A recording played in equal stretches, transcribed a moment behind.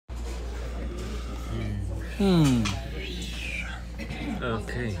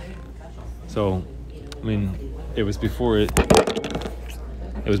Okay. So, I mean, it was before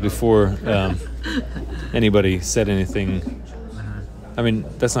anybody said anything. I mean,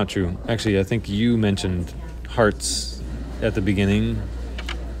 that's not true. Actually, I think you mentioned hearts at the beginning.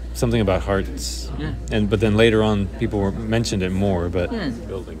 Something about hearts. Yeah. But then later on, people mentioned it more. But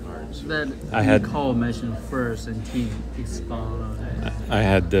Building hearts. That I had- Nicole mentioned first, and he expounded on it.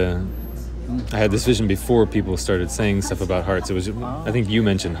 I had this vision before people started saying stuff about hearts. It was, I think you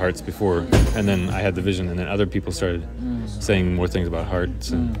mentioned hearts before, and then I had the vision, and then other people started saying more things about hearts.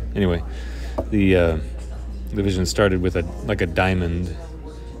 And anyway, the vision started with a diamond,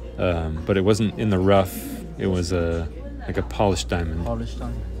 but it wasn't in the rough. It was like a polished diamond,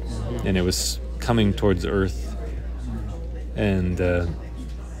 and it was coming towards Earth, and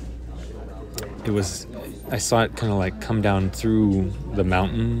it was. I saw it kind of like come down through the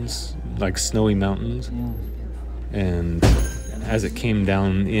mountains, like snowy mountains, and as it came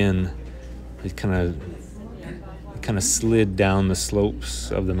down in, it kind of slid down the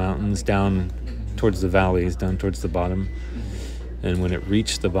slopes of the mountains, down towards the valleys, down towards the bottom. And when it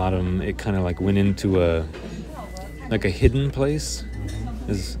reached the bottom, it kind of like went into a hidden place.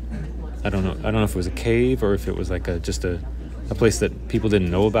 I don't know if it was a cave or if it was like just a place that people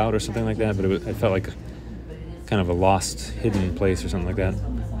didn't know about or something like that. But it felt like kind of a lost, hidden place or something like that.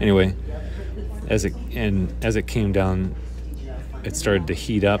 Anyway, as it came down, it started to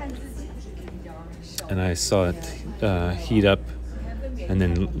heat up, and I saw it heat up and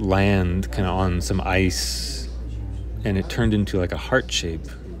then land kind of on some ice, and it turned into like a heart shape,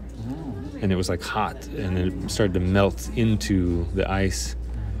 and it was like hot, and it started to melt into the ice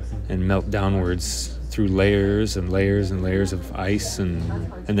and melt downwards through layers and layers and layers of ice, and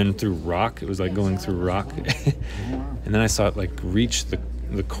then through rock. It was like going through rock. And then I saw it like reach the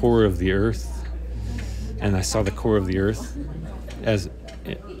core of the earth, and I saw the core of the earth as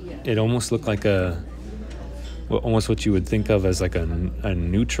it almost looked like almost what you would think of as like a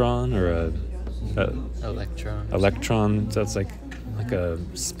neutron or a electron. So it's like a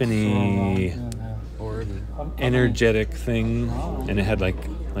spinny, energetic thing, and it had like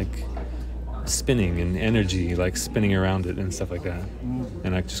spinning and energy, like spinning around it and stuff like that.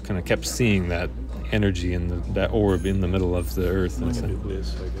 And I just kind of kept seeing that energy in that orb in the middle of the earth. Like a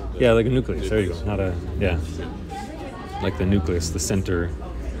nucleus. Like a nucleus. There you go. Like the nucleus, the center.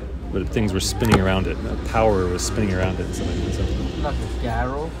 But things were spinning around it. Power was spinning around it and stuff like that. Like a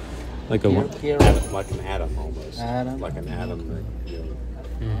gyro. Like Like an atom almost. Like an atom that,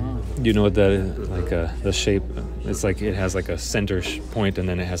 you know what that is? Like the shape. It's like it has like a center point, and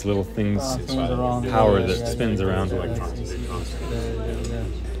then it has little things, power that spins around it.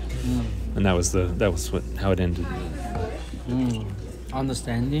 And that was how it ended.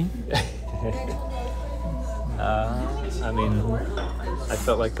 Understanding. I mean, I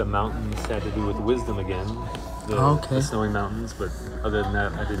felt like the mountains had to do with wisdom again. The snowy mountains, but other than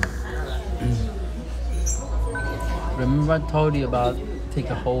that, I didn't. Remember I told you about take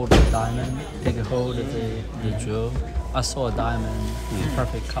a hold of the diamond, take a hold of the jewel. I saw a diamond,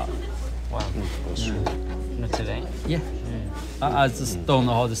 perfect cut. Wow. Not today? Yeah. I just don't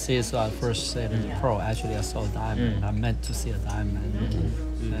know how to say it, so I first said pro. Actually, I saw a diamond. I meant to see a diamond.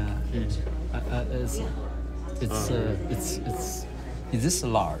 It's this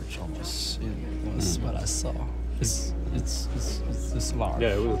large almost. It was what I saw. It's this large.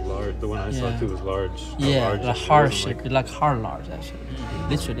 Yeah, it was large. The one I saw too was large. Like heart shape, like heart large actually.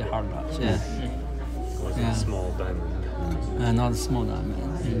 Literally heart large. Yeah. Like a small diamond. Not a small diamond.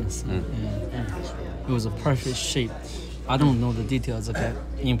 Yes. It was a perfect shape. I don't know the details of that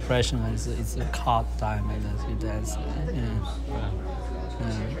impression. It's a cut diamond as he does.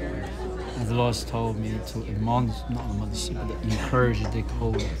 And the Lord told me to admonish, not admonish, but encourage the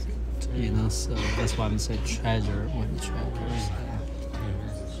hold. So that's why I'm saying treasure when treasures.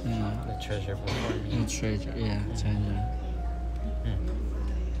 The treasure before me. Treasure, treasure.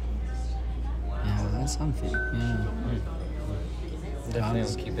 Yeah, that's something. Definitely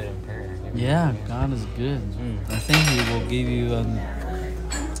will keep it in prayer. Yeah, God is good. I think He will give you.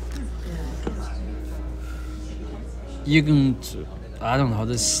 You can. I don't know.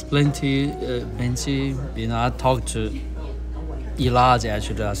 There's plenty. I talked to Elijah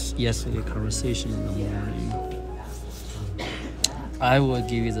actually yesterday conversation in the morning. I will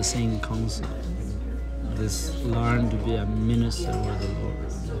give you the same concept. This learn to be a minister of the Lord.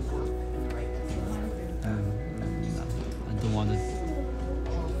 I don't want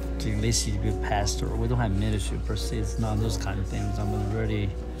to listen to be a pastor. We don't have ministry per se. It's not those kind of things. I'm really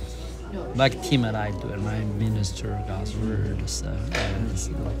like Tim and I do it. I minister God's word. So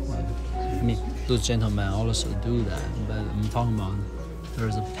I mean, those gentlemen also do that, but I'm talking about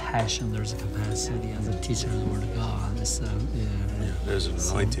there's a passion, there's a capacity as a teacher of the Word of God. So, yeah. There's an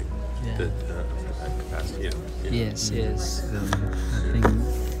anointing. Yeah. That capacity. Yes.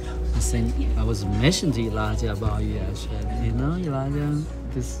 I think I was mentioning to Elijah about you. I said, Elijah,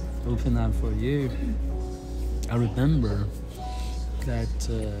 this opened up for you. I remember that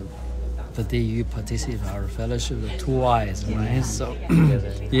the day you participated in our fellowship, the 2 eyes, right? So,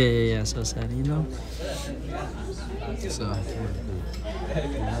 yeah. So I said, so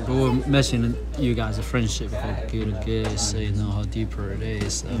we were mentioning you guys' friendship, how good it is, how deeper it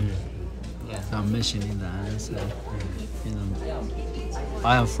is. So I'm mentioning that. So,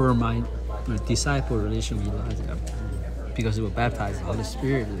 I affirm my disciple relation with Elijah because we were baptized in the Holy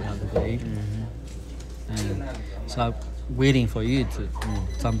Spirit the other day. And so I'm waiting for you to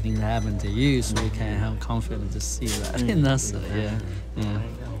something to happen to you so we can have confidence to see that in us. So,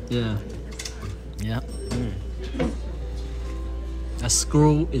 yeah. A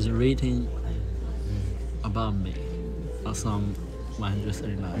scroll is written about me. Psalm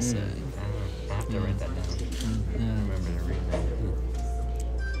 139 said. I have to write that down. I remember to read that.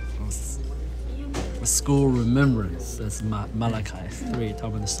 A school remembrance. That's Malachi 3, talking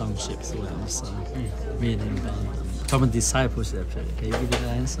about the sonship as well. So, reading about them. Talking about discipleship. Can you give me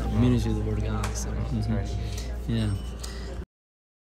that answer? Ministry of the Word of God. So, yeah.